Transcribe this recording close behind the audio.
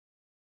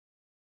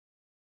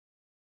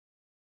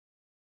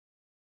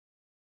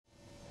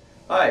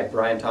Hi,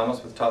 Brian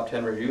Thomas with Top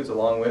 10 Reviews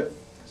along with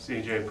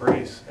CJ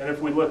Priest. And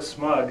if we look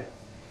smug,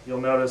 you'll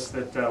notice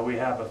that we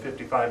have a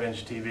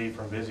 55-inch TV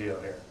from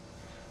Vizio here.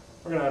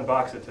 We're going to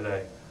unbox it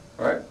today.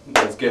 Alright,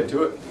 let's get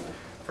to it.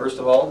 First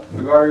of all,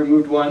 we've already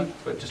removed one,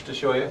 but just to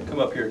show you, come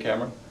up here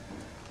camera.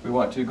 We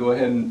want to go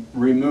ahead and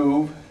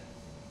remove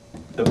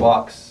the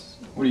box.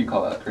 What do you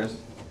call that, Chris?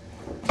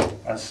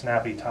 A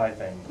snappy tie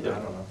thing. Yep. I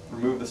don't know.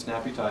 Remove the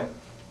snappy tie.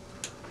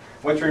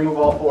 Once you remove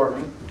all four of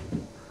them,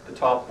 the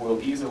top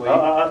will easily...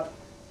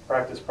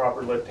 Practice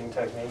proper lifting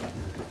technique.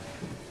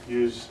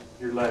 Use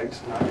your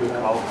legs, not your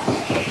mouth.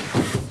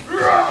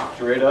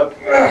 Straight up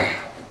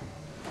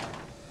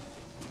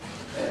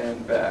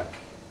and back.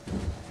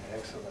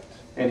 Excellent.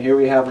 And here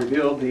we have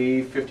revealed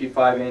the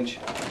 55-inch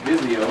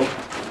Vizio.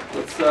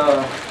 Let's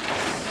slide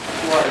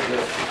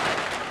this.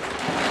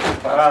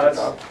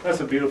 Wow, that's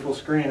a beautiful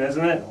screen,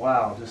 isn't it?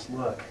 Wow, just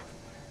look.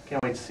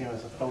 Can't wait to see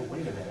what's... Oh,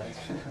 wait a minute.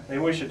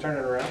 Maybe we should turn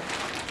it around?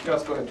 Yeah,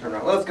 let's go ahead and turn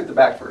around. Let's get the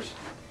back first.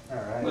 All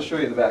right. Let's show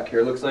you the back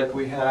here. It looks like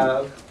we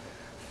have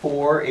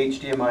 4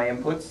 HDMI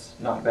inputs,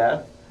 not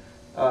bad.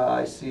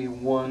 I see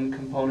one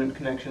component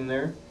connection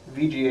there.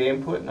 VGA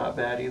input, not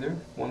bad either.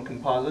 One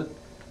composite.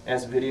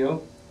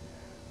 S-Video.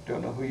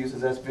 Don't know who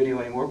uses S-Video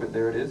anymore, but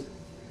there it is.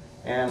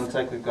 And looks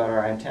like we've got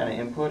our antenna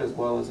input as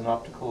well as an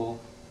optical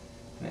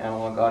and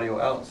analog audio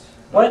outs.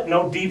 What?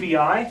 No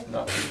DVI?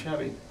 Not too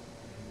shabby.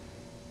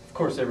 Of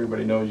course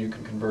everybody knows you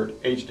can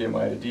convert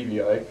HDMI to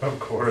DVI. Of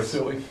course.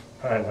 Silly.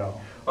 I know.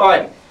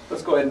 Alright,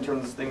 let's go ahead and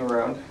turn this thing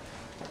around.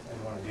 I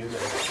don't want to do that.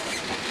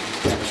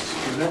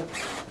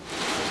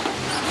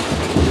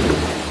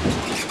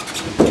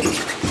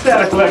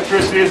 Static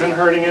electricity isn't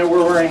hurting it.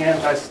 We're wearing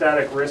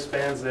anti-static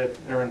wristbands that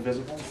are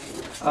invisible.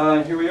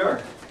 Here we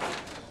are.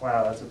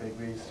 Wow, that's a big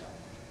beast.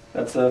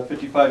 That's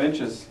 55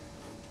 inches.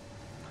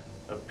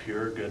 Of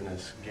pure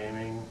goodness.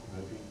 Gaming,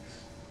 movies.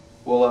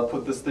 We'll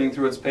put this thing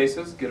through its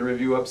paces, get a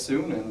review up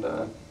soon, and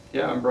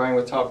yeah, I'm Brian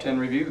with Top 10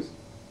 Reviews.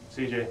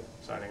 CJ,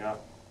 signing off.